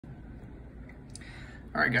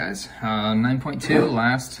All right, guys, 9.2,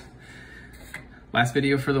 last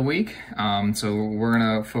video for the week. So we're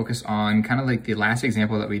gonna focus on kind of like the last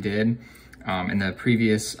example that we did in the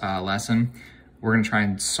previous lesson. We're gonna try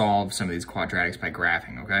and solve some of these quadratics by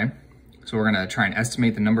graphing, okay? So we're gonna try and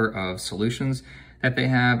estimate the number of solutions that they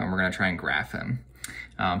have, and we're gonna try and graph them.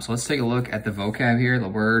 So let's take a look at the vocab here, the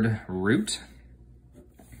word root.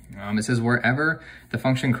 It says wherever the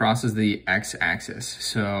function crosses the x-axis.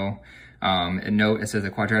 So and note, it says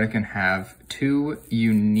a quadratic can have two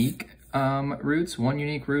unique roots, one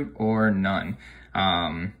unique root or none.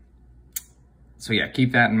 So yeah,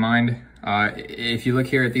 keep that in mind. If you look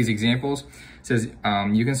here at these examples, it says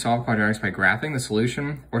you can solve quadratics by graphing. The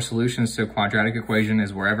solution or solutions to a quadratic equation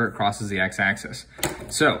is wherever it crosses the x-axis.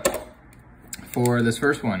 So for this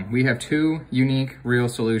first one, we have two unique real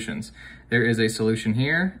solutions. There is a solution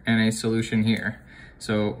here and a solution here.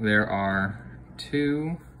 So there are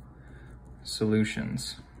two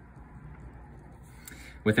solutions.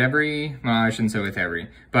 With every, well, I shouldn't say with every,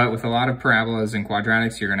 but with a lot of parabolas and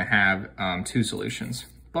quadratics, you're gonna have two solutions.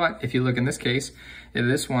 But if you look in this case, in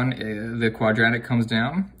this one, the quadratic comes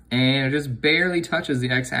down and it just barely touches the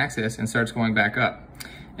x-axis and starts going back up.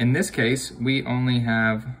 In this case, we only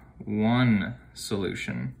have one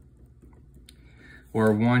solution,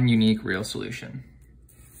 or one unique real solution.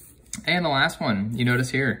 And the last one, you notice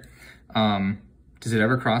here, does it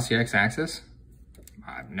ever cross the x-axis?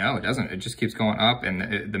 No, it doesn't. It just keeps going up,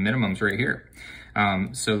 and the minimum's right here.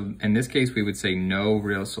 So in this case, we would say no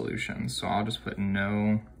real solutions. So I'll just put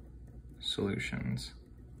no solutions.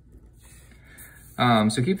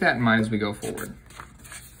 So keep that in mind as we go forward.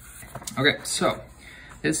 Okay, so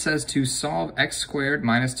it says to solve x squared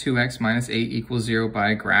minus 2x minus 8 equals 0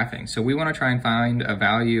 by graphing. So we want to try and find a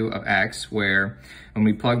value of x where when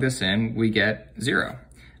we plug this in, we get 0.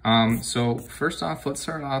 So first off, let's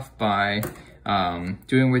start off by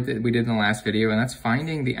doing what we did in the last video, and that's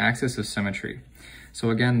finding the axis of symmetry.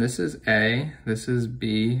 So again, this is A, this is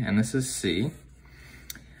B, and this is C.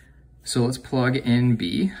 So let's plug in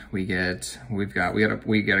B. We get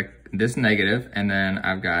this negative, and then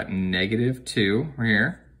I've got -2 right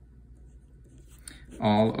here,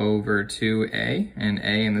 all over 2A, and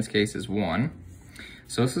A in this case is 1.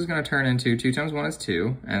 So this is going to turn into 2 times 1 is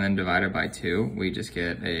 2, and then divided by 2, we just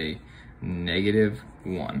get a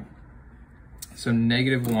 -1. So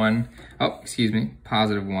 -1, oh, excuse me,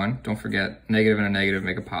 +1. Don't forget, negative and a negative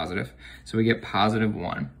make a positive. So we get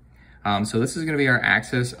 +1. So this is going to be our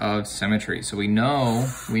axis of symmetry. So we know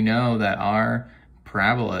that our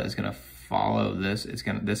parabola is going to follow this.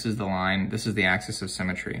 This is the line. This is the axis of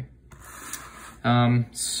symmetry.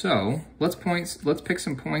 So let's pick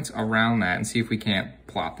some points around that and see if we can't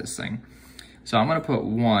plot this thing. So I'm going to put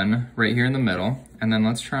 1 right here in the middle, and then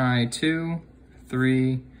let's try 2,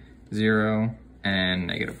 3, 0, and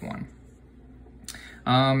 -1.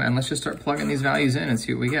 And let's just start plugging these values in and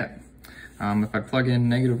see what we get. If I plug in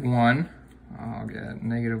 -1, I'll get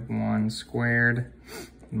 -1 squared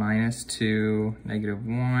minus 2,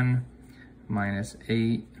 -1 minus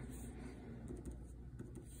 8.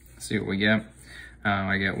 Let's see what we get.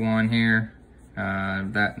 I get 1 here.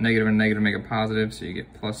 That negative and negative make a positive, so you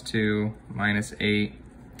get +2 minus 8,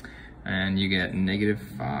 and you get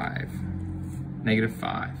 -5.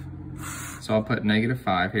 -5. So I'll put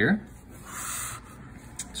 -5 here.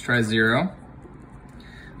 Let's try 0.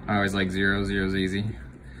 I always like 0, 0 is easy.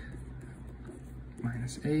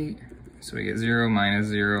 -8. So we get 0 minus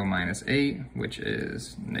 0 minus 8, which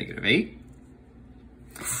is -8.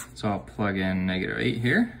 So I'll plug in -8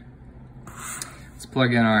 here. Let's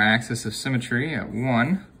plug in our axis of symmetry at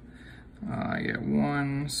 1. I get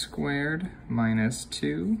 1 squared minus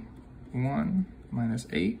 2, 1 minus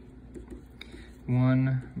 8,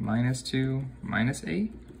 1 minus 2 minus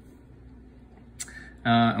 8.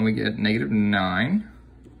 And we get -9.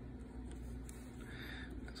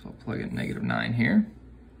 So I'll plug in -9 here.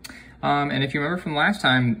 And if you remember from last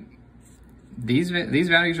time, these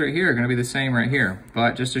values right here are going to be the same right here.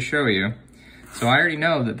 But just to show you, so I already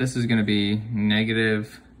know that this is going to be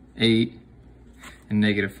 -8 and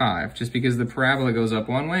 -5, just because the parabola goes up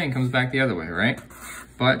one way and comes back the other way, right?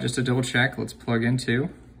 But just to double check, let's plug in 2.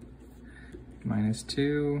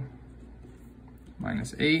 -2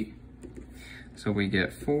 minus 8. So we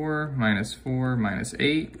get 4 minus 4 minus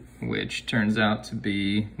 8, which turns out to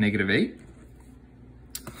be -8.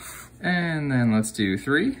 And then let's do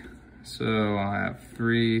 3. So I'll have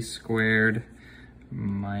 3 squared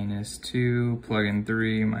minus 2, plug in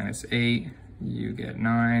 3 minus 8, you get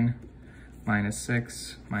 9, minus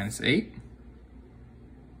 6 minus 8.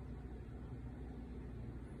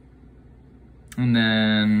 And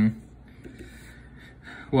then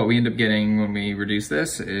what we end up getting when we reduce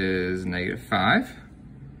this is -5.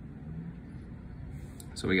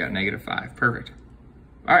 So we got -5, perfect.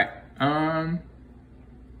 All right,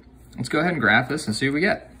 let's go ahead and graph this and see what we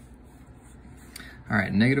get. All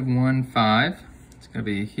right, -1, 5, it's gonna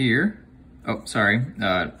be here. Oh, sorry,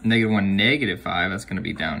 -1, -5, that's gonna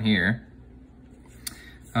be down here.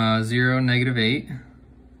 0, -8.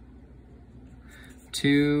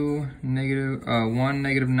 2, -1,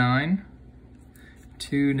 -9.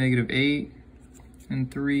 2, -8. And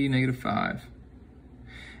 3, -5.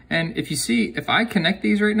 And if you see, if I connect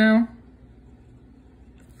these right now,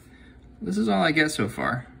 this is all I get so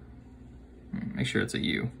far. Make sure it's a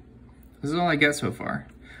U. This is all I get so far.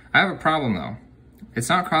 I have a problem though. It's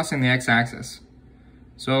not crossing the x-axis.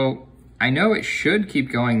 So I know it should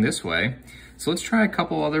keep going this way. So let's try a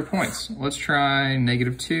couple other points. Let's try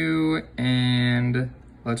 -2 and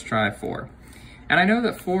let's try 4. And I know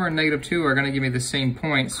that 4 and -2 are gonna give me the same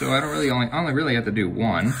point, so I don't really only really have to do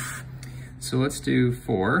 1. So let's do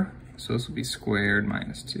 4. So this will be squared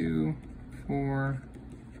minus 2, 4.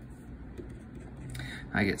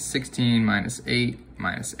 I get 16 minus 8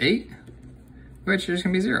 minus 8, which is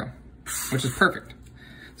gonna be 0, which is perfect.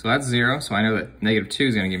 So that's 0, so I know that -2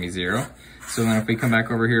 is gonna give me 0. So then if we come back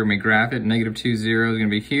over here and we graph it, -2, 0 is gonna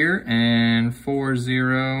be here, and 4,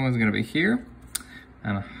 0 is gonna be here.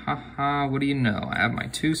 And haha, what do you know? I have my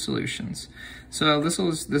 2 solutions. So this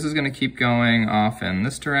is gonna keep going off in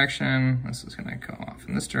this direction. This is gonna go off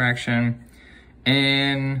in this direction.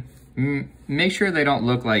 And make sure they don't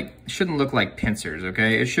look like, shouldn't look like pincers,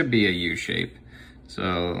 okay? It should be a U shape.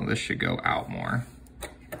 So this should go out more. I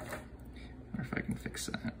wonder if I can fix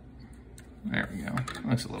that. There we go,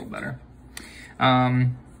 looks a little better.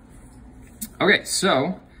 Okay,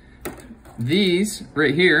 so these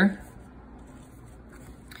right here,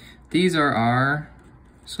 these are our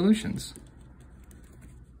solutions.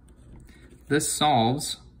 This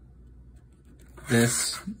solves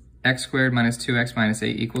this x squared minus 2x minus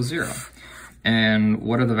 8 equals 0. And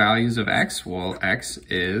what are the values of x? Well, x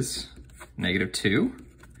is -2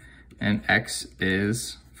 and x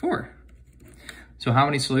is 4. So how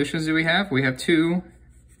many solutions do we have? We have 2.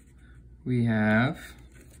 We have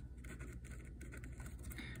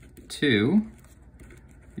 2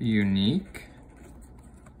 unique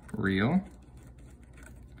real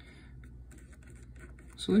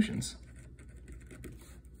solutions.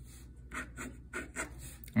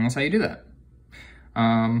 And that's how you do that.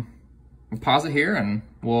 We'll pause it here and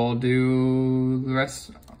we'll do the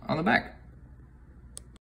rest on the back.